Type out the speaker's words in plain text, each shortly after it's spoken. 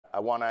I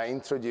want to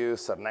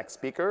introduce our next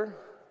speaker,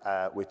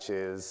 which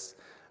is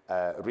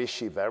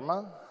Rishi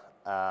Verma.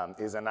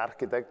 He's an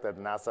architect at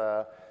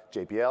NASA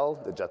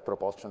JPL, the Jet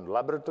Propulsion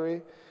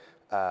Laboratory.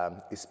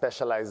 He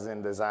specializes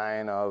in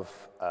design of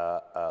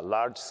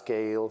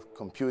large-scale,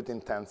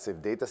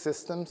 compute-intensive data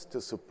systems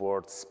to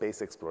support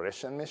space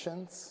exploration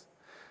missions.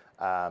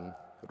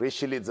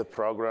 Rishi leads a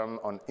program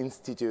on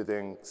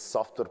instituting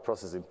software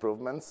process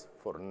improvements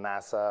for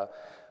NASA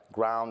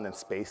ground and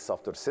space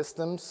software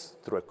systems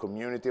through a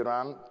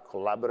community-run,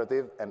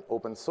 collaborative, and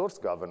open-source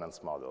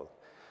governance model.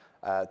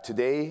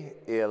 Today,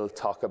 he'll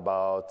talk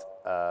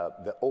about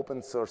the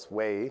open-source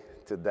way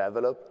to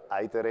develop,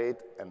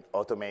 iterate, and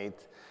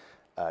automate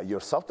your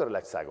software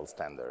lifecycle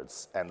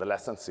standards and the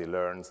lessons he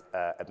learned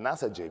at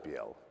NASA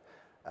JPL.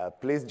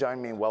 Please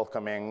join me in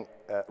welcoming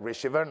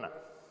Rishi Verma.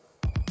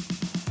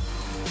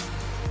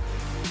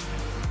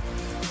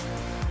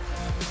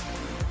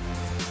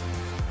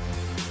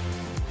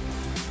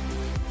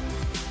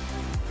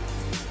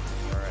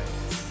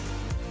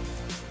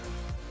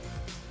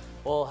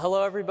 Well,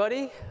 hello,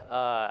 everybody.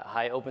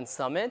 Hi, Open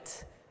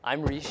Summit.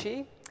 I'm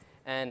Rishi,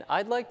 and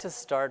I'd like to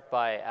start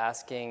by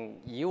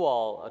asking you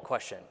all a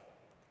question.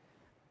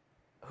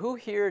 Who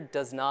here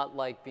does not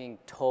like being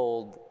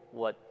told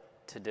what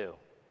to do?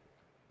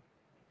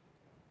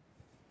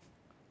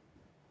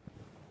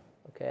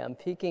 Okay, I'm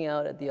peeking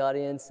out at the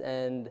audience,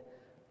 and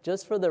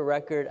just for the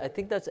record, I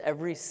think that's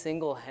every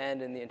single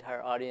hand in the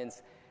entire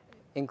audience,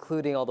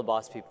 including all the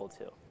boss people,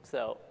 too.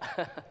 So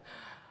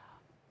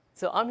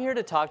I'm here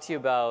to talk to you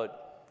about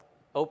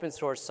open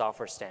source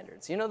software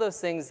standards. You know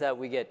those things that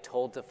we get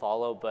told to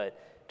follow but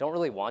don't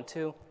really want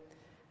to?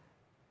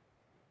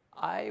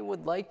 I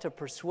would like to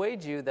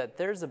persuade you that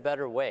there's a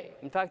better way.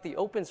 In fact, the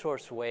open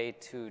source way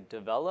to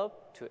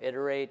develop, to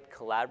iterate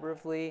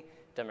collaboratively,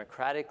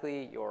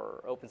 democratically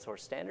your open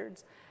source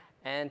standards,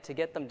 and to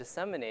get them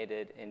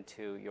disseminated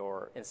into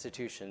your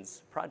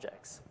institution's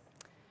projects.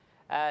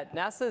 At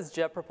NASA's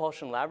Jet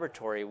Propulsion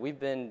Laboratory, we've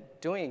been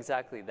doing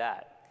exactly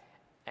that.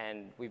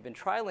 And we've been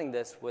trialing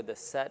this with a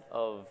set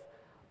of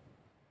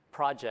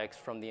projects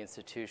from the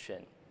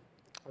institution,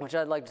 which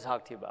I'd like to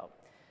talk to you about.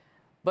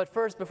 But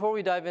first, before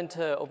we dive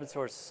into open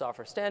source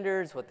software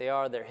standards, what they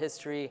are, their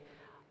history,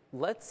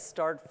 let's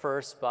start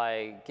first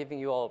by giving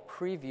you all a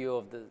preview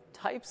of the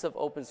types of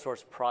open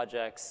source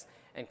projects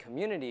and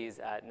communities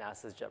at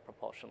NASA's Jet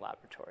Propulsion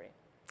Laboratory.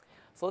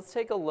 So let's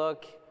take a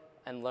look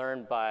and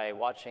learn by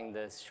watching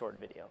this short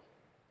video.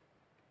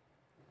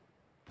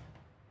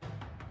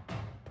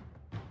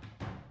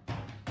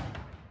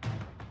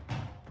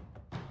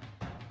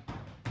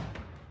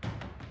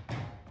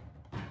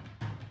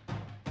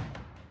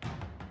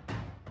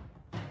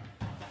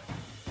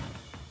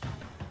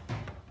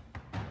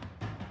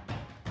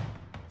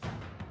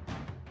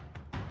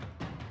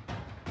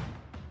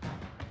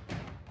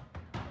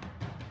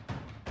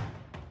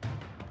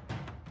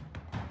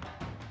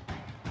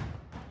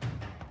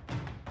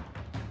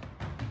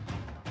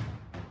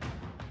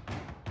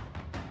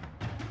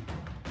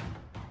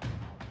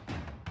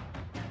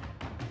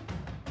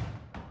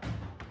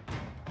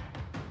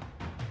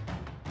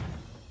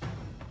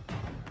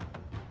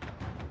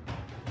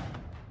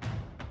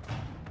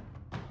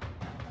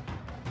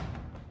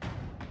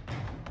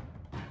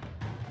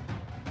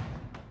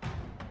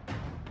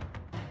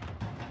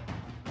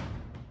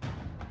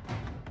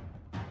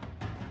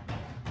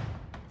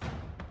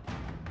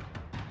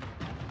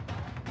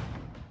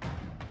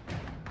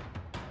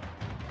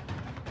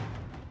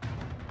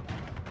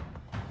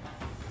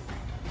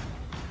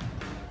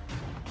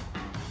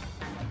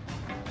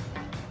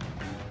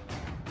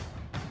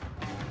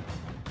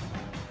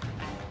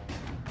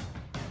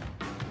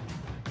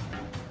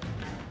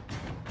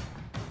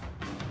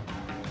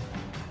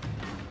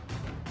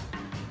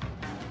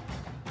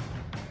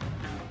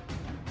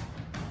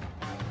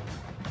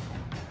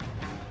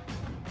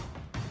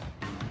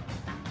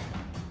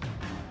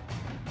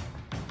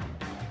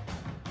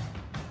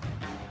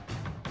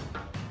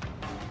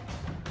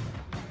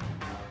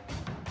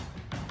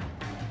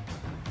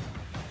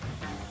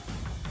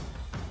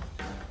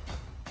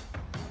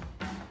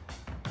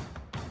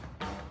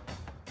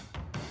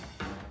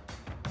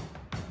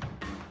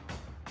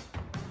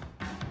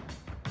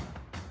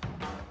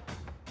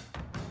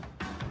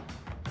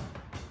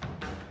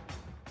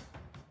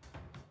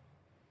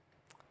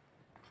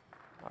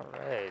 All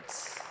right.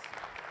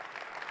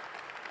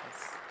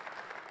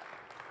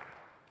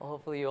 Well,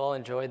 hopefully you all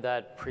enjoyed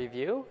that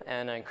preview,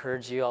 and I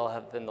encourage you all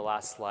have in the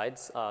last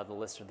slides the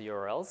list of the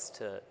URLs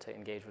to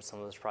engage with some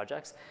of those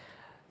projects.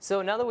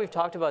 So now that we've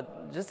talked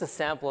about just a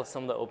sample of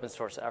some of the open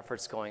source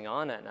efforts going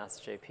on at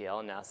NASA JPL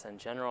and NASA in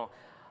general,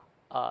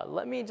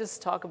 let me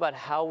just talk about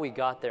how we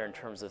got there in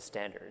terms of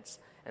standards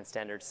and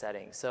standard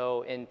setting.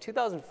 So in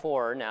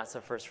 2004,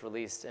 NASA first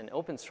released an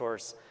open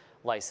source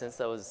license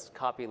that was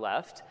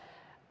copyleft.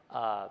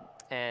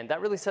 And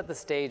that really set the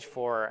stage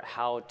for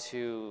how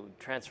to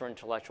transfer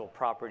intellectual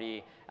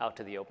property out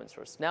to the open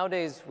source.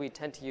 Nowadays, we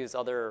tend to use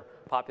other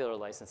popular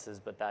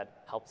licenses, but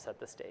that helps set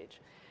the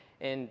stage.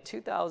 In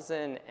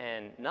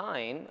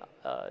 2009,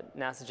 NASA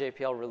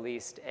JPL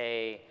released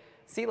a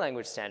C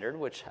language standard,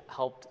 which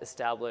helped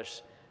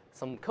establish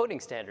some coding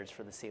standards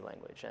for the C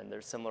language, and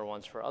there's similar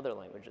ones for other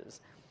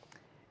languages.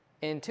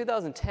 In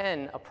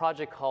 2010, a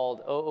project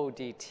called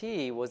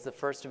OODT was the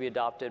first to be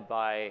adopted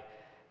by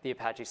the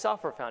Apache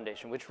Software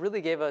Foundation, which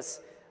really gave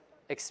us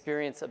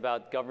experience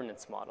about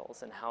governance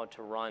models and how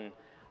to run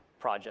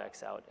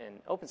projects out in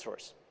open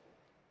source.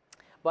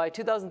 By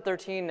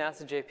 2013,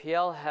 NASA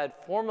JPL had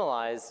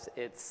formalized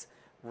its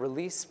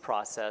release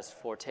process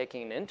for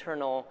taking an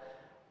internal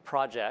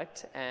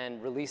project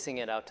and releasing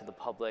it out to the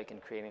public and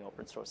creating an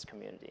open source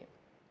community.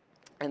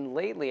 And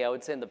lately, I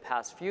would say in the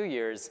past few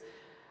years,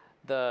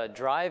 the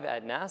drive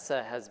at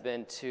NASA has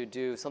been to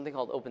do something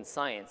called open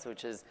science,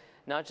 which is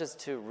not just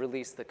to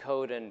release the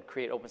code and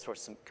create open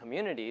source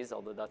communities,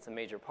 although that's a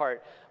major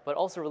part, but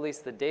also release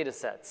the data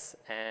sets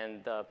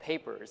and the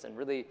papers and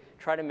really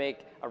try to make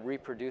a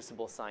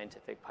reproducible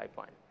scientific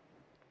pipeline.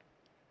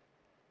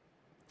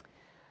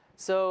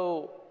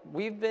 So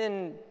we've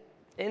been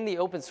in the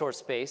open source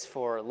space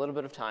for a little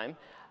bit of time,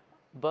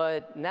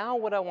 but now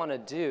what I want to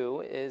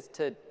do is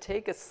to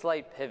take a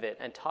slight pivot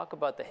and talk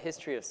about the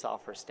history of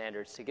software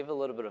standards to give a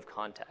little bit of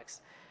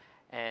context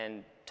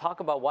and talk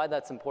about why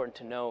that's important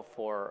to know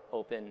for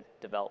open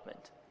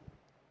development.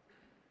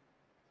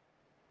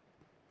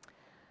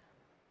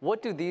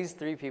 What do these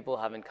three people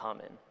have in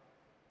common?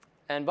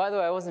 And by the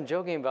way, I wasn't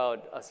joking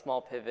about a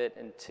small pivot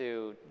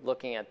into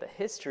looking at the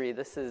history.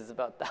 This is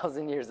about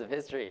 1,000 years of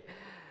history.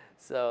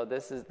 So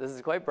this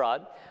is quite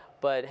broad,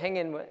 but hang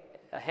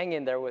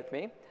in there with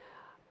me.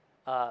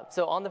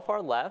 So on the far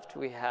left,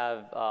 we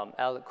have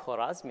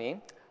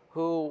Al-Khwarizmi,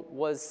 who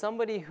was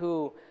somebody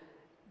who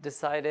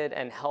decided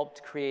and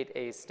helped create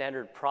a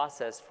standard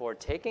process for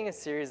taking a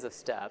series of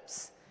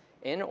steps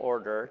in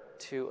order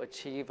to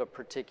achieve a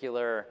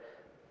particular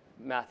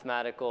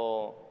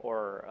mathematical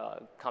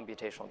or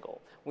computational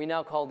goal. We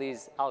now call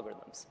these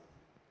algorithms.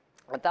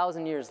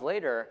 1,000 years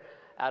later,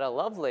 Ada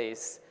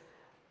Lovelace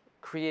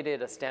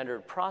created a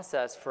standard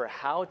process for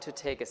how to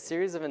take a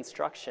series of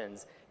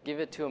instructions, give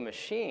it to a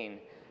machine,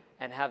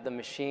 and have the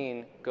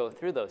machine go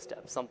through those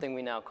steps, something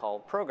we now call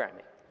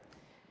programming.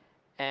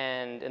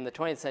 And in the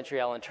 20th century,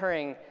 Alan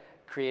Turing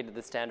created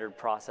the standard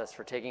process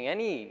for taking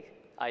any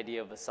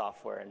idea of a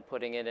software and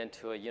putting it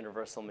into a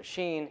universal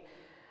machine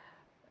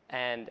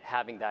and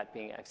having that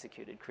being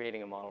executed,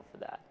 creating a model for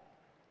that.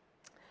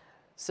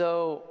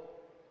 So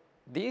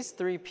these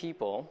three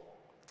people,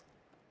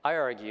 I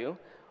argue,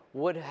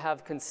 would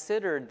have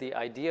considered the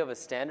idea of a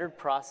standard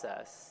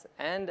process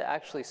and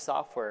actually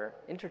software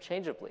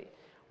interchangeably,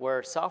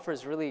 where software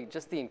is really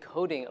just the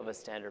encoding of a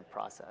standard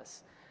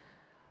process.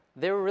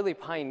 They were really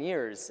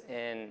pioneers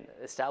in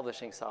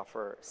establishing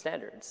software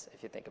standards,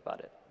 if you think about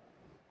it.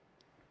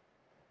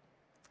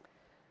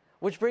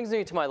 Which brings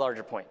me to my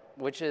larger point,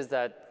 which is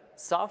that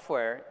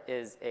software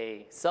is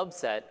a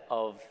subset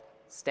of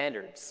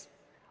standards,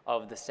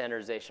 of the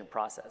standardization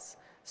process.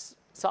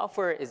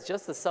 Software is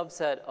just a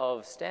subset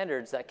of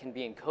standards that can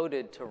be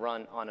encoded to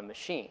run on a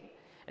machine.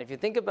 And if you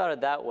think about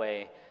it that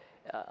way,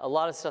 a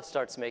lot of stuff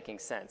starts making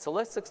sense. So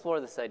let's explore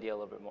this idea a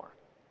little bit more.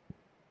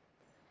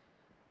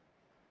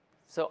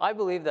 So I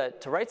believe that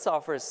to write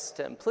software is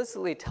to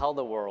implicitly tell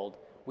the world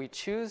we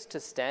choose to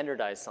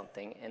standardize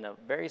something in a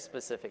very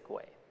specific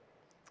way.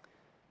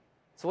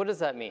 So what does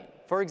that mean?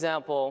 For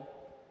example,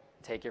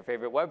 take your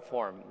favorite web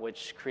form,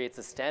 which creates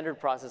a standard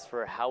process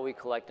for how we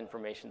collect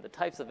information, the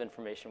types of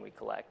information we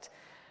collect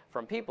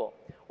from people.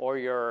 Or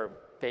your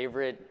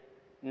favorite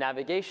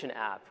navigation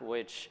app,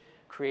 which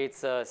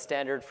creates a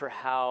standard for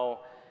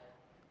how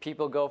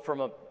people go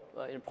from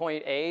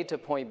point A to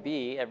point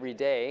B every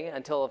day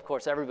until, of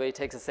course, everybody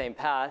takes the same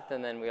path,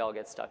 and then we all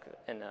get stuck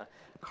in a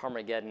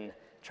Carmageddon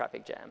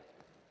traffic jam.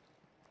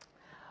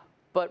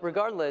 But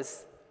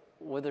regardless,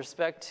 with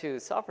respect to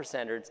software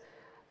standards,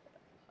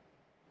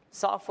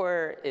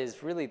 software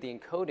is really the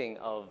encoding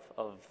of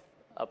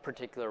a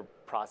particular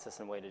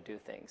process and way to do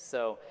things.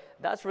 So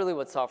that's really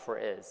what software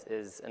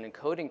is an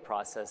encoding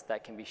process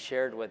that can be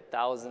shared with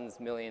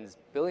thousands, millions,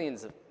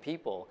 billions of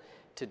people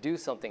to do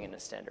something in a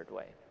standard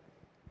way.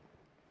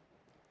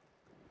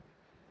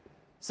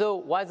 So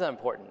why is that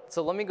important?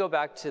 So let me go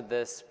back to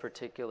this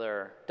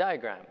particular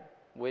diagram,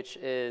 which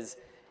is,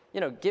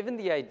 given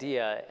the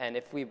idea, and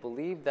if we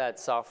believe that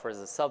software is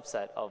a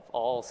subset of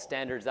all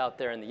standards out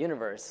there in the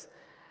universe,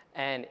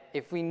 and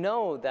if we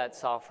know that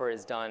software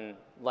is done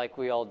like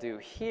we all do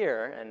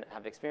here and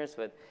have experience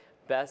with,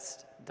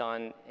 best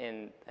done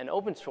in an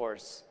open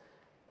source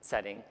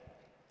setting,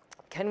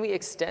 can we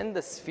extend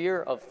the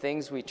sphere of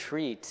things we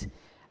treat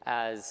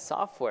as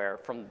software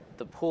from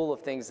the pool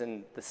of things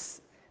in the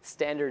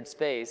standard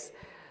space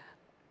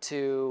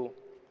to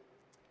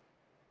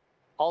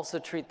also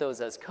treat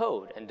those as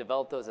code and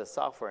develop those as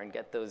software and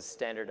get those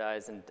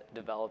standardized and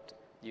developed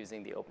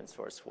using the open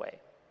source way?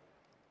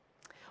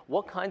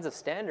 What kinds of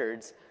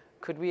standards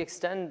could we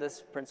extend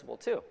this principle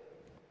to?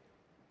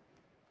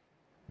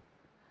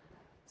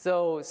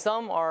 So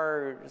some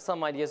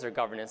ideas are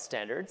governance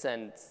standards,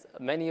 and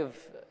many of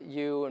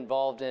you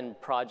involved in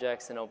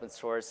projects in open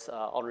source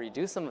already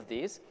do some of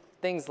these.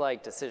 Things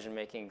like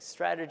decision-making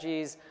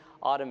strategies,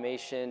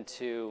 automation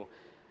to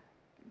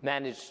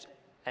manage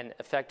and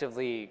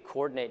effectively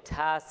coordinate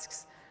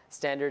tasks,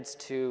 standards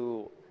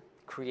to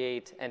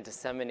create and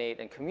disseminate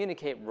and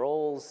communicate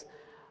roles,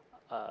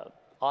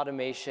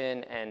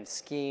 automation and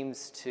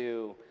schemes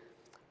to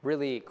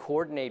really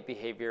coordinate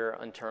behavior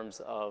in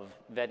terms of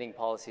vetting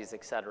policies,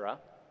 et cetera,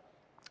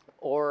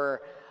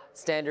 or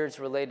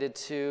standards related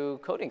to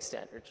coding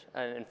standards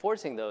and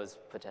enforcing those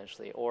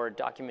potentially, or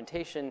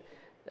documentation,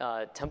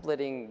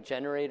 templating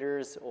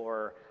generators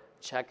or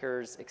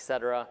checkers, et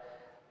cetera.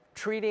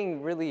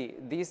 Treating really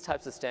these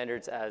types of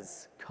standards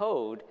as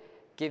code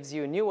gives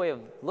you a new way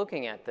of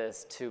looking at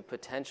this to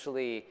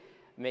potentially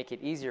make it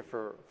easier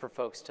for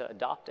folks to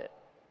adopt it.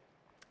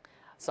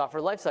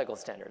 Software lifecycle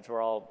standards,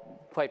 we're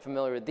all quite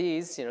familiar with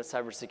these,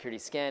 cybersecurity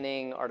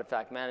scanning,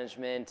 artifact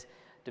management,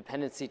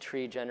 dependency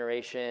tree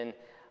generation,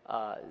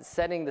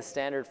 setting the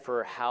standard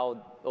for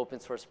how open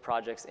source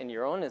projects in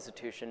your own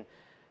institution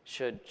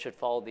should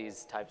follow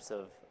these types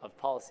of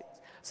policies.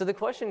 So the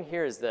question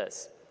here is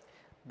this,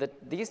 that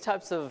these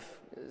types of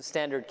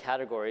standard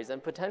categories,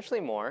 and potentially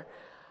more,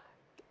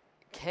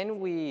 can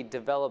we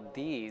develop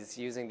these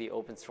using the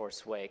open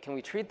source way? Can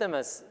we treat them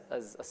as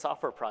a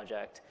software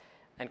project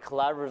and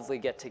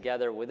collaboratively get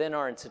together within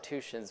our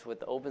institutions with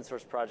the open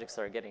source projects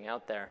that are getting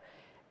out there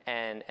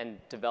and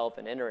develop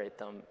and iterate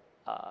them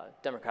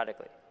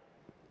democratically?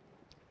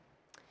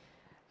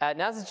 At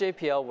NASA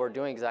JPL, we're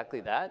doing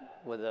exactly that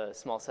with a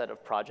small set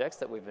of projects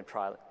that we've been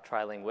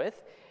trialing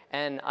with.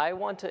 And I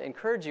want to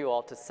encourage you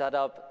all to set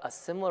up a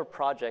similar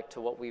project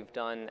to what we've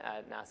done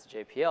at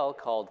NASA JPL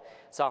called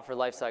Software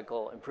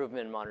Lifecycle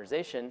Improvement and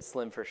Modernization,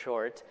 SLIM for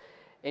short,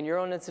 in your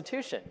own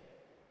institution.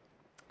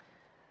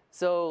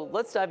 So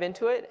let's dive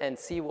into it and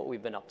see what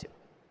we've been up to.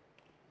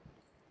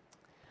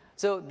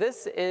 So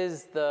this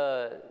is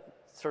the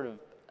sort of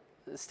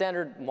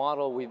standard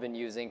model we've been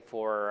using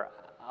for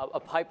a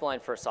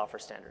pipeline for a software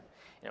standard.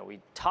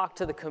 We talk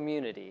to the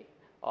community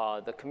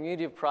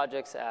of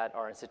projects at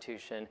our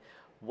institution.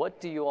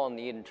 What do you all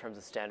need in terms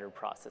of standard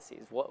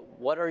processes?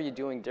 What are you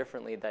doing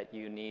differently that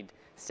you need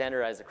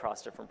standardized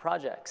across different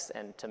projects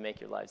and to make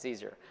your lives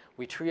easier?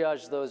 We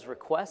triage those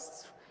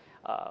requests.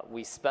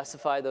 We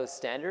specify those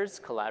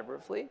standards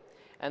collaboratively,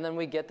 and then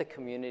we get the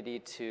community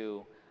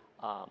to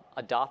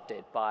adopt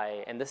it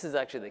by, and this is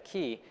actually the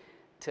key,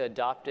 to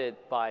adopt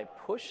it by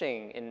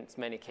pushing, in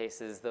many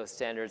cases, those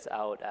standards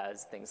out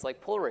as things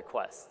like pull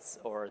requests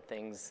or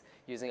things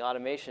using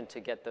automation to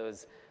get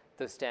those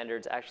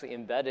standards actually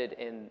embedded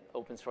in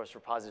open source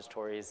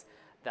repositories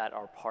that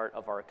are part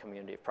of our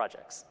community of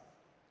projects.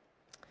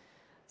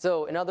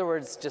 So in other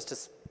words, just to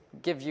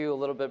give you a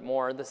little bit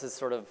more, this is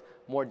sort of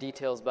more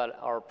details about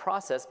our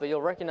process, but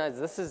you'll recognize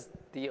this is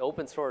the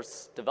open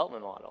source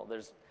development model.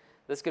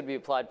 This could be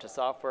applied to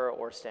software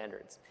or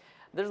standards.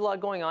 There's a lot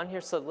going on here,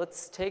 so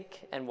let's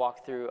take and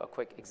walk through a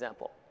quick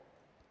example.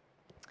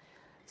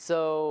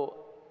 So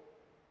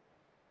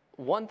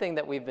one thing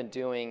that we've been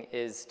doing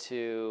is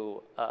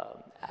to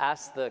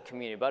ask the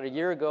community. About a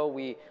year ago,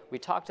 we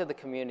talked to the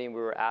community and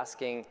we were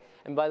asking,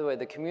 and by the way,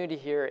 the community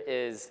here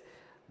is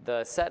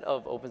the set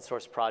of open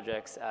source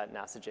projects at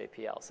NASA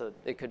JPL. So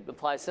it could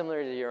apply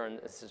similarly to your own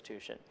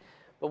institution.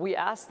 But we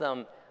asked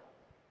them,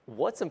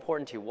 what's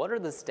important to you? What are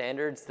the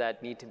standards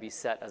that need to be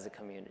set as a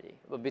community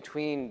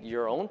between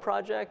your own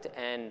project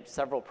and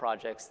several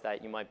projects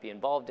that you might be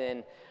involved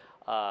in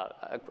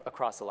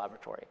across the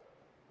laboratory?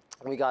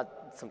 We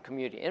got some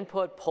community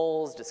input,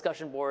 polls,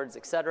 discussion boards,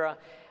 et cetera.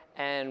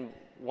 And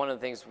one of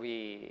the things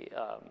we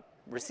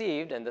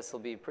received, and this will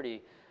be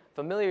pretty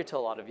familiar to a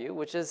lot of you,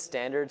 which is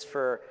standards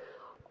for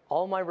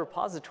all my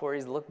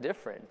repositories look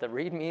different. The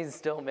READMEs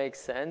don't make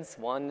sense.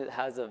 One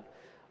has a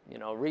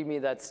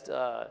README that's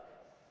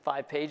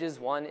 5 pages.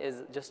 One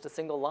is just a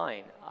single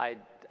line. I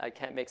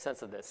can't make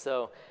sense of this.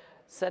 So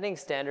setting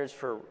standards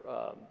for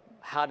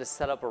how to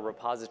set up a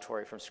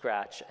repository from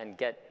scratch and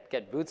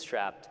get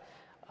bootstrapped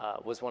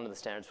was one of the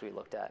standards we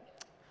looked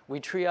at. We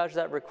triaged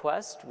that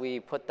request. We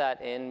put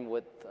that in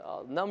with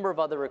a number of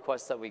other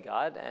requests that we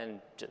got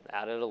and just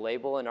added a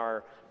label in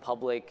our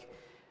public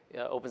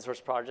open source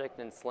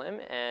project in SLIM,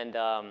 and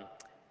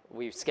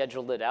we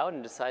scheduled it out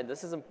and decided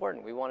this is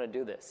important. We want to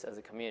do this as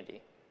a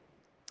community.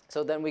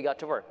 So then we got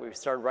to work. We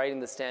started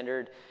writing the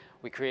standard.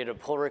 We created a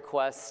pull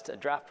request, a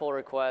draft pull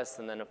request,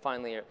 and then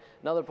finally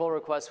another pull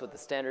request with the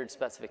standard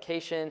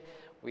specification.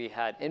 We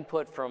had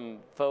input from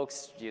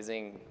folks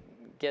using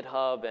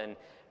GitHub and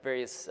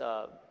various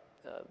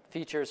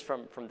features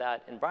from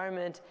that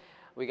environment.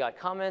 We got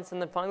comments,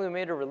 and then finally we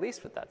made a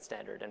release with that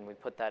standard, and we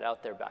put that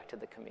out there back to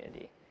the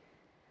community.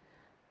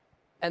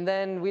 And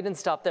then we didn't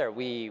stop there.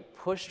 We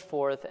pushed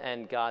forth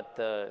and got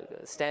the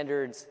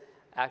standards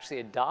actually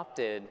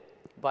adopted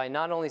by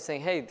not only saying,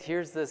 hey,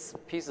 here's this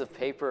piece of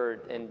paper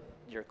in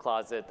your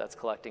closet that's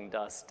collecting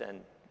dust,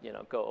 and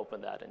go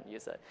open that and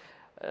use it.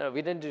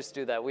 We didn't just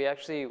do that. We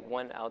actually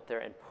went out there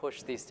and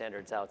pushed these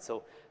standards out.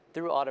 So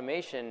through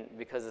automation,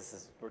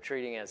 because we're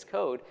treating it as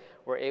code,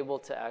 we're able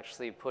to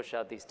actually push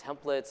out these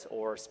templates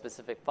or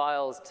specific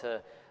files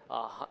to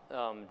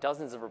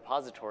dozens of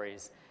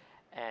repositories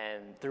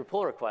and through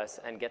pull requests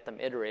and get them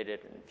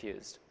iterated and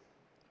infused.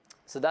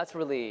 So that's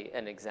really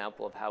an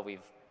example of how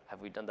we've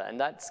done that, and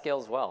that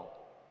scales well.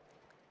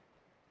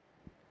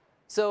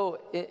 So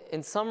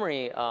in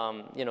summary,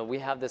 we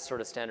have this sort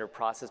of standard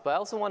process, but I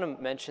also want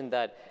to mention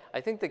that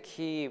I think the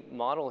key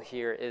model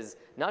here is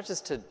not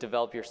just to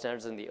develop your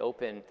standards in the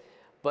open,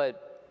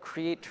 but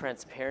create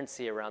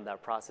transparency around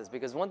that process.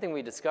 Because one thing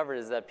we discovered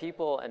is that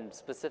people and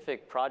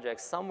specific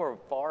projects, some were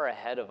far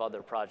ahead of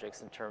other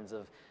projects in terms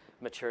of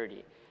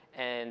maturity.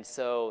 And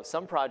so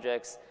some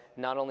projects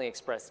not only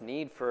express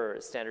need for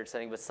standard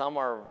setting, but some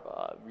are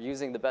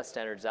using the best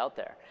standards out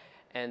there.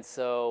 And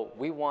so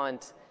we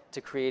want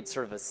to create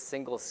sort of a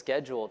single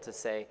schedule to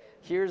say,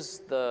 here's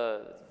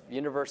the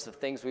universe of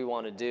things we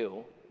want to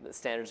do, the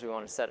standards we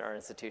want to set in our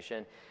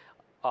institution.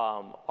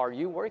 Are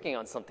you working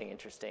on something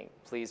interesting?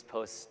 Please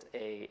post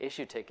a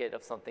issue ticket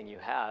of something you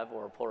have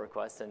or a pull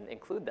request and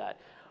include that.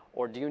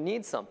 Or do you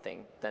need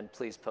something? Then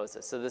please post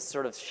it. So this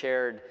sort of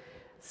shared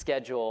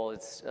schedule,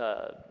 it's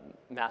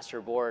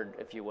master board,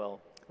 if you will,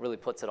 really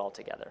puts it all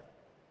together.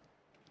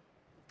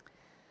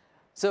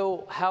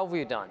 So how have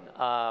we done?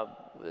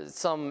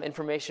 Some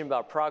information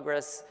about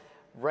progress.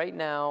 Right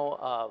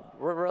now,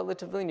 we're a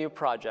relatively new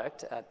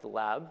project at the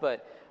lab,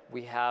 but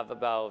we have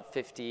about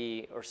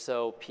 50 or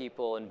so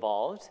people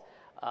involved,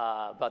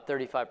 about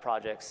 35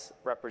 projects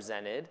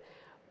represented.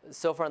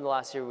 So far in the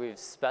last year, we've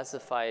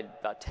specified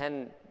about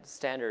 10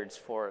 standards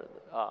for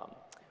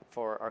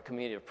our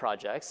community of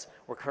projects.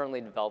 We're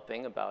currently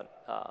developing about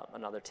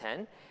another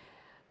 10,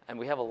 and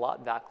we have a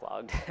lot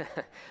backlogged.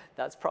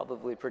 That's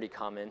probably pretty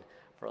common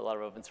for a lot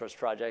of open source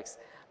projects.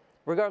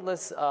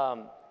 Regardless,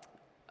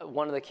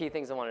 one of the key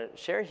things I want to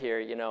share here,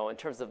 in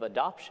terms of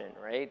adoption,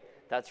 right?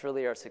 That's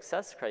really our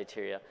success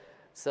criteria.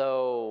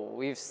 So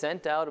we've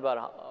sent out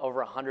about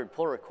over 100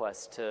 pull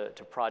requests to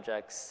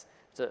projects,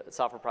 to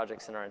software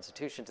projects in our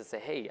institution to say,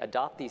 hey,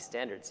 adopt these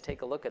standards,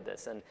 take a look at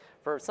this. And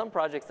for some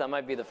projects, that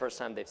might be the first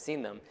time they've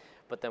seen them,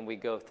 but then we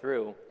go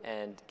through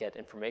and get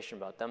information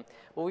about them.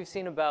 Well, we've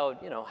seen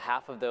about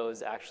half of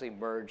those actually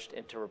merged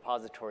into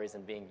repositories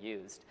and being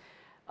used.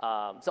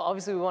 So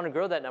obviously we want to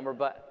grow that number,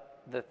 but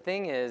the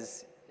thing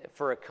is,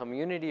 for a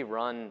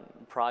community-run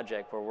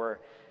project where we're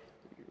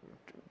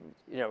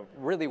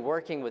really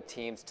working with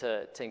teams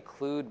to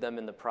include them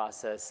in the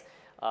process,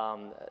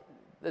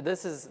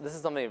 this is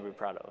something to be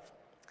proud of.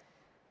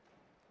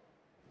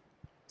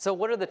 So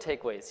what are the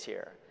takeaways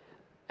here?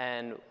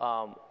 And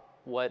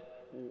what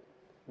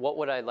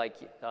would I like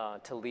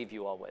to leave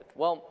you all with?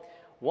 Well,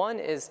 one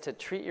is to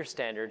treat your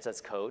standards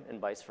as code and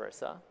vice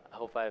versa. I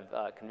hope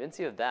I've convinced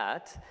you of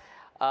that.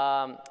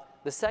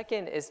 The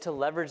second is to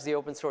leverage the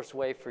open source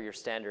way for your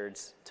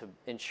standards to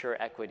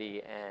ensure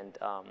equity and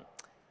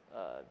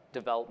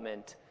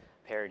development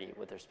parity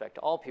with respect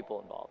to all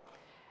people involved.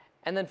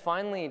 And then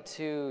finally,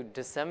 to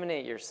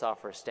disseminate your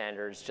software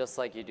standards just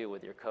like you do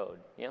with your code,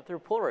 through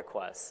pull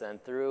requests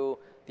and through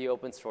the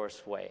open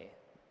source way,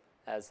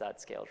 as that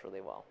scales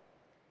really well.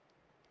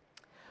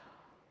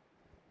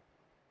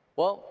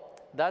 Well,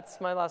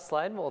 that's my last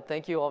slide. Well,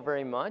 thank you all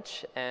very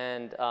much.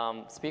 And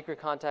speaker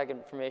contact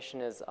information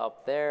is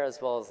up there,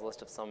 as well as a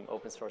list of some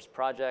open source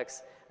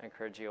projects. I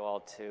encourage you all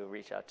to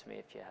reach out to me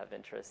if you have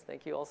interest.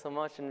 Thank you all so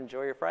much, and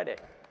enjoy your Friday.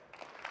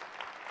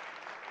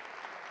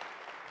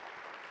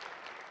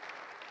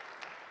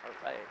 All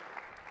right.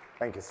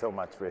 Thank you so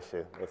much, Rishi.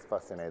 It was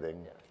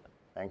fascinating. Yeah.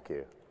 Thank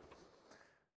you.